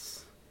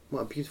 Yes.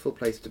 What a beautiful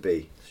place to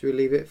be. Should we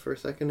leave it for a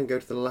second and go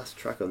to the last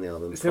track on the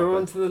album? So we're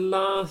on to the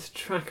last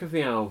track of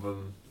the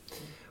album,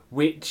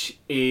 which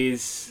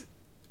is...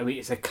 I mean,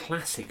 it's a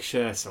classic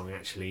Cher song,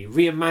 actually,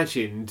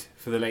 reimagined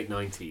for the late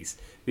 90s.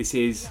 This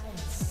is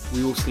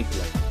We All Sleep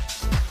Alone.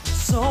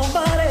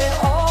 Somebody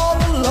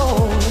all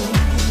alone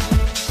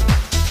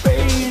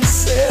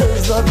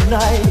faces the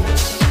night.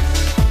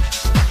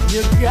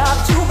 You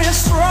got to be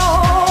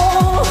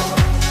strong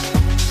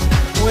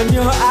when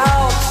you're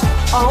out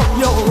on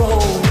your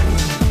own,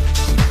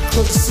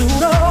 'cause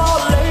sooner or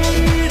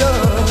later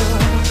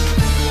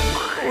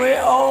we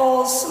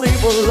all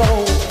sleep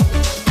alone.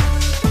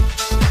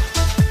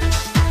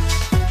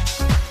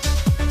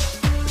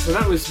 So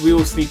that was We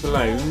All Sleep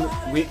Alone,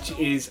 which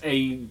is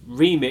a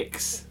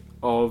remix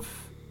of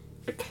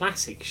a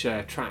classic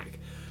Cher track.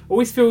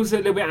 Always feels a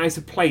little bit out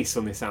of place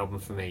on this album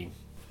for me.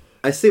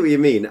 I see what you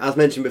mean. As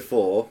mentioned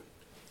before,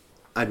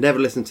 I'd never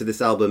listened to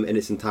this album in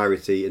its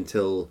entirety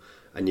until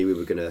I knew we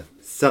were going to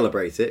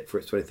celebrate it for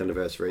its 20th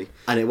anniversary.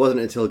 And it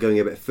wasn't until going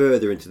a bit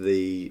further into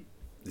the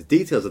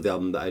details of the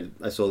album that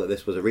I saw that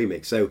this was a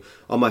remix. So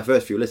on my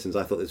first few listens,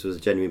 I thought this was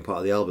a genuine part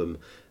of the album.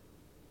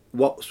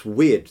 What's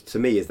weird to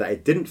me is that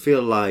it didn't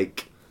feel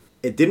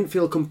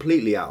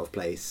completely out of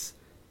place,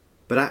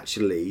 but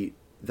actually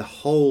the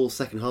whole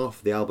second half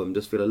of the album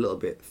does feel a little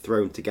bit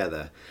thrown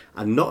together,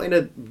 and not in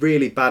a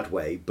really bad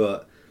way,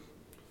 but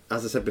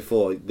as I said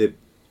before,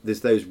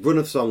 there's those run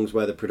of songs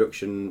where the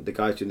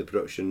guys doing the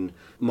production,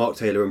 Mark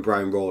Taylor and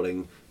Brian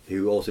Rawling,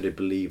 who also did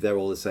Believe. They're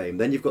all the same.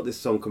 Then you've got this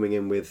song coming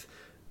in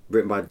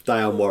written by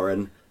Diane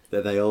Warren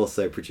that they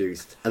also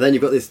produced. And then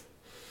you've got this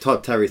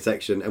Todd Terry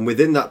section. And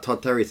within that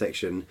Todd Terry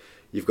section,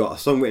 you've got a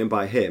song written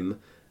by him,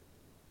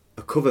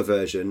 a cover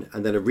version,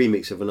 and then a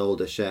remix of an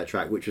older Cher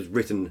track, which was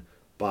written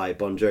by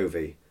Bon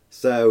Jovi.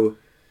 So,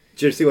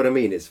 do you see what I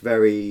mean? It's a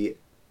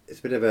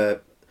bit of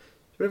a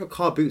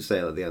car boot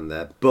sale at the end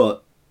there,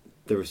 but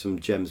there are some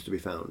gems to be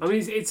found. I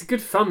mean, it's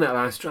good fun, that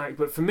last track,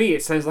 but for me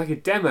it sounds like a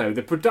demo.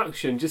 The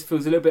production just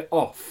feels a little bit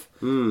off.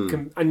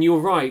 And you're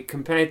right,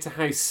 compared to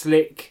how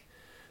slick,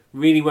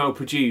 really well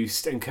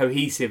produced and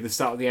cohesive the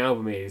start of the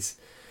album is,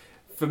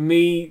 for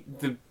me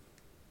the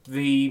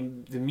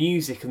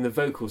music and the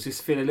vocals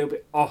just feel a little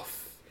bit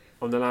off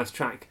on the last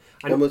track.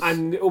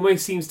 And it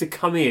almost seems to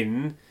come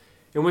in,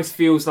 it almost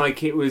feels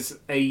like it was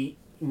a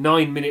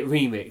 9-minute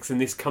remix and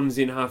this comes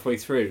in halfway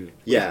through.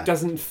 Yeah.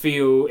 It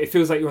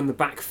feels like you're on the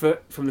back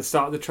foot from the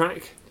start of the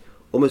track.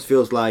 Almost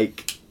feels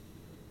like,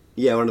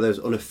 one of those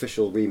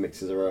unofficial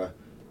remixes or a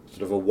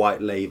sort of a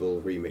white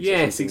label remix.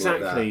 Yes,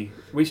 exactly. Like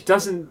which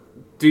doesn't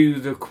do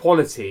the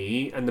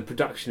quality and the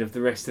production of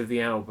the rest of the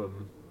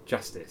album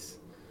justice.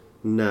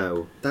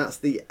 No, that's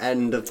the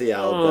end of the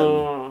album.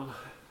 Oh.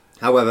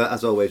 However,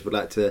 as always, we'd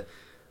like to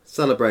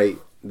celebrate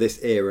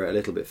this era a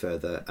little bit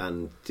further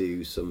and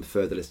do some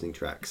further listening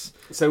tracks.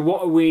 So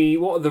what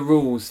are the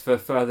rules for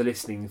further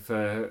listening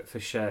for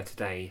Cher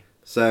today?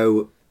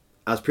 So,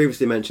 as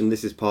previously mentioned,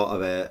 this is part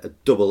of a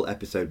double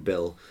episode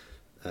bill.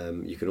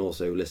 You can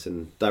also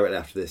listen directly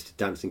after this to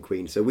Dancing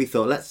Queen. So we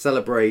thought, let's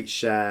celebrate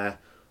Cher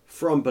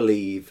from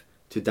Believe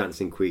to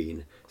Dancing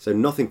Queen. So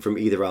nothing from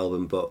either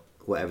album, but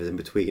whatever's in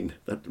between.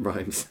 That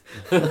rhymes.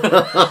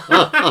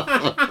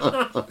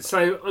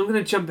 So I'm going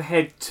to jump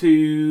ahead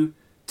to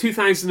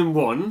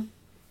 2001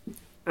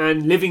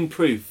 and Living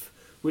Proof,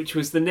 which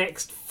was the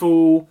next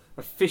full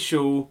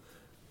official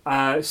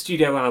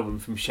studio album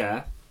from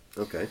Cher.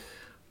 Okay.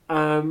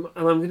 And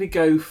I'm going to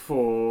go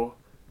for,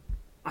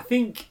 I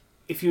think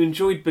if you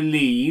enjoyed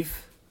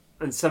Believe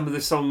and some of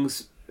the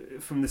songs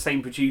from the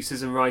same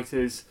producers and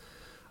writers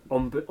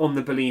on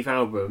the Believe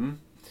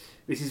album,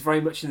 this is very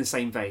much in the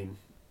same vein.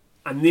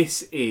 And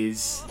this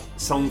is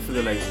Song for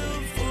the Lonely.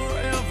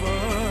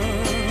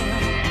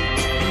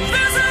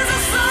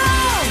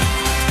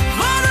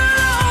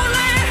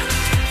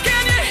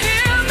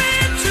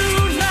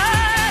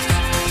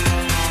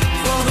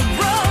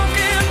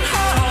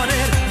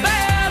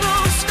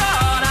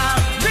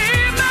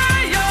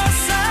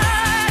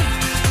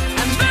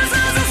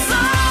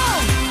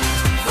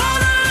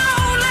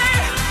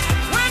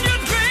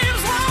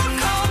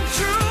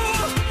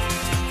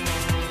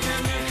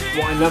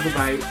 What I love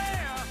about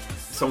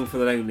Song for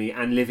the Lonely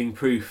and Living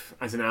Proof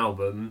as an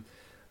album,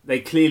 they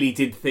clearly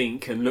did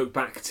think and look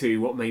back to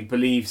what made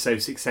Believe so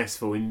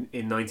successful in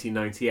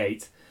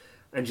 1998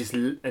 and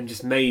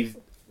just made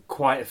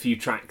quite a few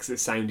tracks that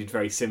sounded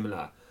very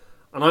similar.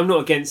 And I'm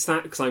not against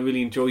that because I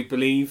really enjoyed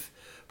Believe,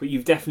 but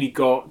you've definitely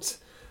got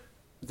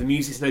The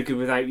Music's No Good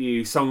Without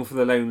You, Song for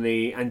the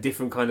Lonely and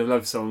Different Kind of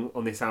Love Song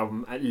on this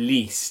album at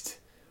least,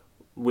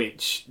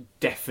 which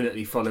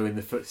definitely follow in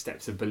the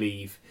footsteps of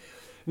Believe.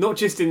 Not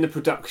just in the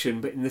production,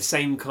 but in the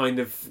same kind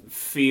of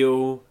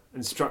feel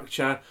and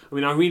structure. I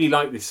mean, I really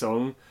like this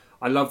song.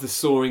 I love the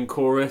soaring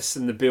chorus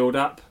and the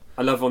build-up.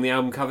 I love on the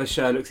album cover,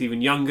 Cher looks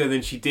even younger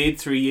than she did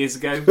 3 years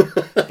ago,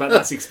 but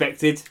that's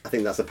expected. I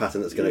think that's a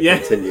pattern that's going to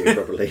continue,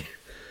 probably.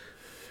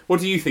 What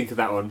do you think of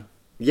that one?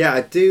 Yeah,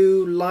 I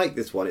do like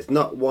this one. It's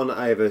not one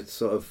I ever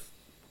sort of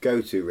go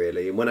to,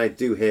 really. And when I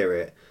do hear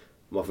it,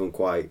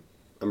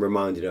 I'm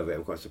reminded of it.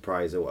 I'm quite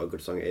surprised at what a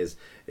good song it is.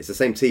 It's the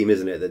same team,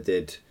 isn't it, that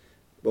did...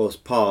 Well, it's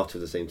part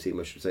of the same team,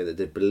 I should say, that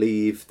did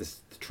Believe, the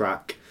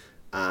track,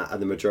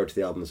 and the majority of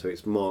the album. So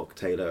it's Mark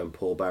Taylor and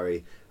Paul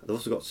Barry. They've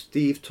also got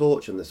Steve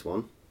Torch on this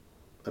one.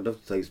 I'd love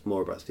to tell you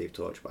more about Steve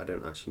Torch, but I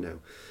don't actually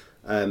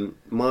know.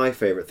 My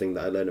favourite thing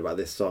that I learned about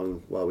this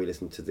song while we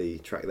listened to the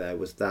track there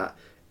was that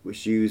it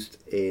was used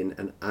in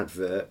an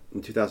advert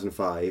in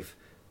 2005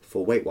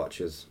 for Weight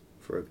Watchers,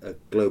 for a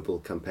global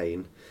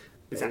campaign.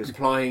 Is that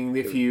implying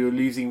if you're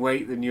losing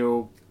weight, then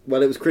you're...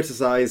 Well, it was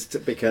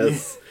criticised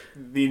because...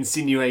 the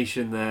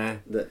insinuation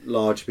there. That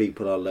large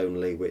people are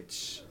lonely,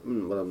 which...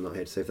 Well, I'm not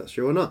here to say if that's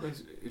true or not.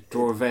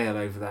 Draw a veil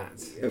over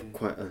that.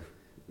 Quite a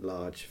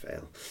large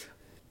veil.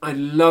 I'd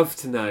love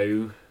to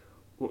know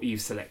what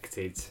you've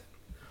selected.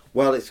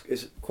 Well, it's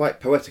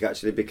quite poetic,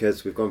 actually,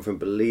 because we've gone from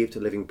Believe to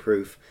Living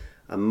Proof,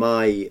 and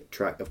my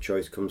track of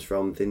choice comes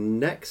from the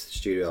next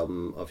studio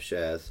album of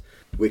Cher's,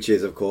 which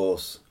is, of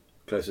course,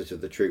 Closer to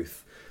the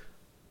Truth.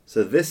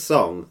 So this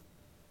song,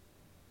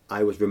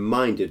 I was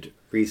reminded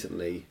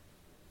recently,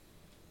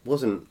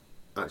 wasn't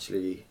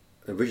actually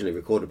originally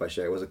recorded by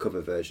Cher. It was a cover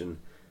version,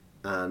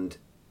 and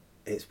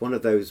it's one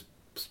of those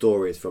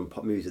stories from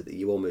pop music that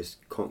you almost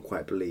can't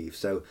quite believe.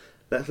 So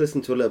let's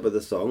listen to a little bit of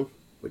the song,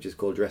 which is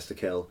called Dressed to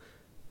Kill,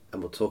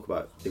 and we'll talk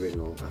about the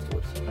original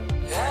afterwards.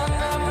 And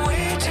I'm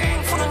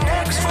waiting for the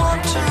next one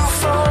to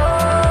fall.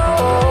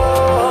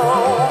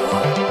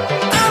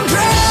 I'm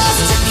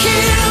dressed to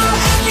kill,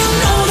 and you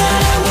know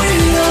that I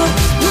will.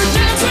 We're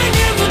dancing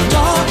in the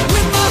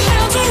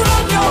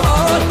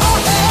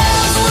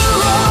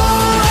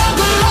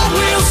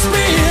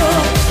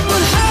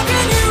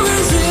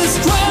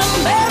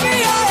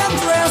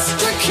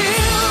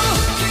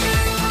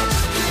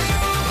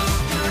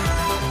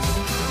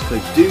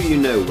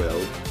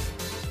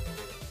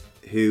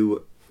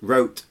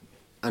wrote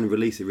and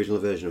released the original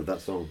version of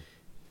that song.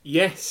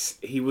 Yes,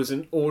 he was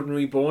an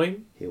ordinary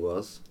boy. He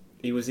was.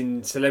 He was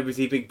in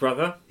Celebrity Big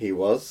Brother. He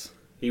was.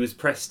 He was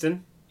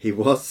Preston. He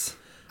was.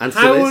 And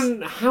still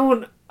is. How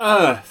on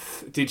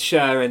earth did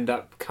Cher end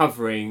up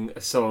covering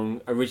a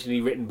song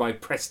originally written by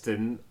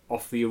Preston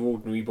off the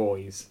Ordinary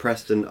Boys?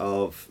 Preston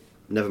of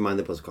Nevermind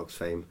the Buzzcocks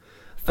fame.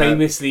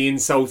 Famously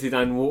insulted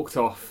and walked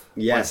off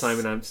Yes. by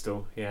Simon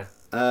Amstel. Yeah.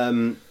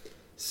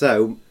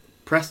 So,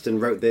 Preston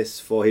wrote this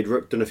for... He'd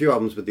done a few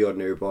albums with the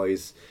Ordinary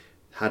Boys,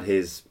 had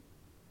his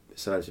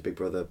Celebrity Big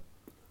Brother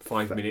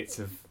 5 minutes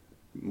of...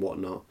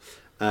 whatnot,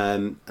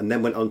 and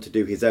then went on to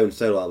do his own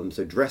solo album.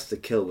 So Dress to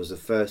Kill was the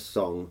first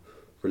song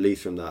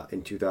released from that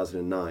in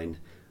 2009,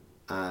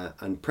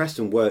 and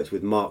Preston worked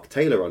with Mark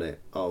Taylor on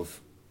it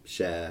of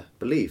Cher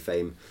Believe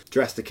fame.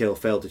 Dress to Kill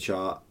failed to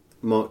chart.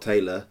 Mark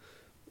Taylor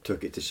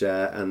took it to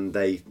Cher and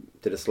they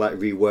did a slight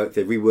rework.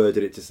 They reworded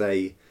it to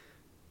say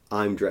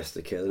I'm Dressed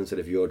to Kill instead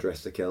of You're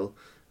Dressed to Kill,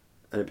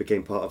 and it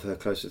became part of her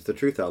Closest to the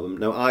Truth album.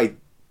 Now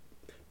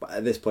but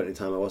at this point in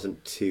time I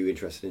wasn't too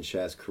interested in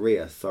Cher's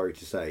career, sorry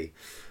to say.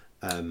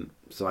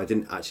 So I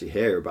didn't actually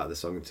hear about the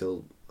song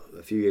until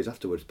a few years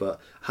afterwards. But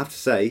I have to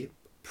say,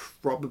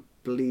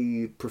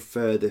 probably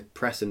prefer the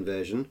Preston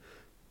version.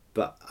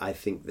 But I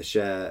think the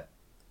Cher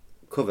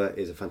cover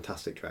is a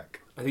fantastic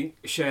track. I think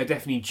Cher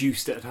definitely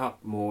juiced it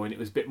up more, and it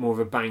was a bit more of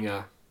a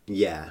banger.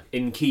 Yeah.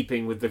 In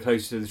keeping with the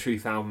Closer to the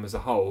Truth album as a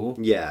whole.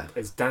 Yeah.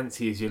 As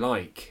dancey as you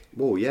like.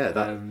 Oh yeah,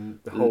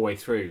 that the whole way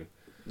through.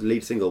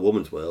 Lead single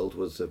Woman's World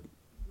was a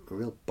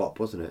real bop,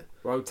 wasn't it?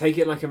 Well, Take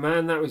It Like a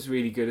Man, that was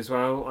really good as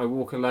well. I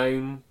Walk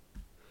Alone.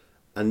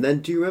 And then,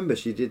 do you remember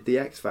she did the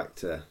X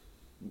Factor?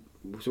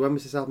 So when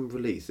was this album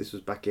released? This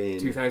was back in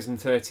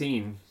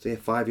 2013. So yeah,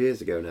 5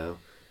 years ago now.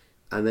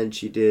 And then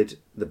she did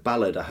the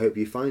ballad I Hope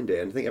You Find It,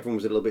 and I think everyone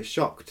was a little bit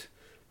shocked,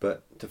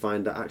 but to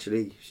find that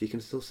actually she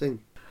can still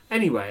sing.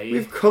 Anyway,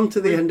 we've come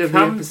to the end of the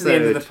episode. Come to the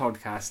end of the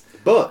podcast.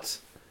 But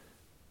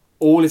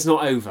all is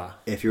not over.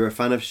 If you're a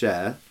fan of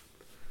Cher,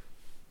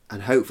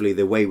 and hopefully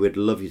the way we'd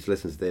love you to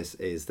listen to this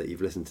is that you've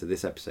listened to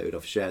this episode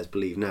of Cher's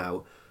Believe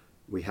Now,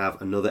 we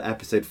have another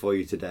episode for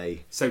you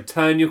today. So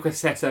turn your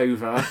cassette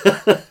over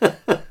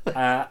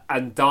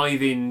and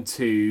dive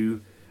into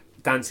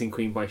Dancing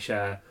Queen by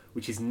Cher,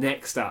 which is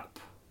next up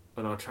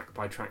on our track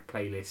by track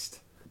playlist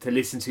to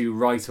listen to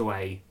right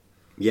away.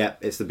 Yeah,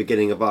 it's the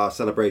beginning of our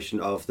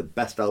celebration of the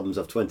best albums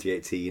of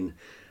 2018,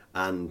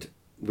 and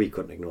we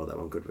couldn't ignore that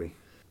one, could we?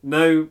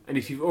 No, and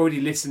if you've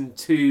already listened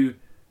to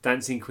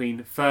Dancing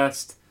Queen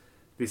first,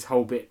 this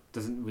whole bit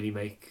doesn't really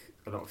make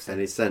a lot of sense.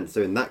 Any sense.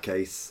 So in that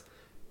case,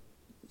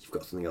 you've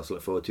got something else to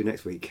look forward to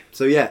next week.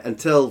 So yeah,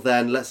 until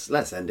then, let's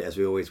end it as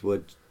we always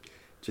would,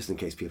 just in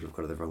case people have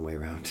got it the wrong way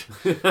around.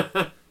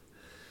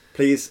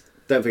 Please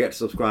don't forget to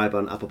subscribe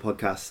on Apple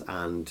Podcasts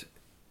and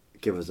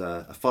give us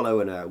a follow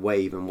and a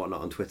wave and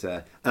whatnot on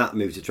Twitter at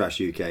Move to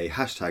Trash UK,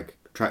 hashtag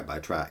track by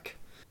track.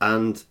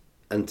 And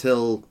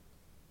until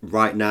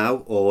right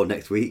now or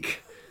next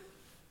week,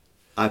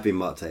 I've been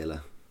Mark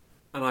Taylor.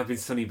 And I've been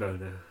Sonny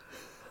Bono.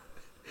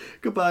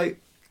 Goodbye.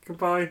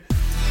 Goodbye.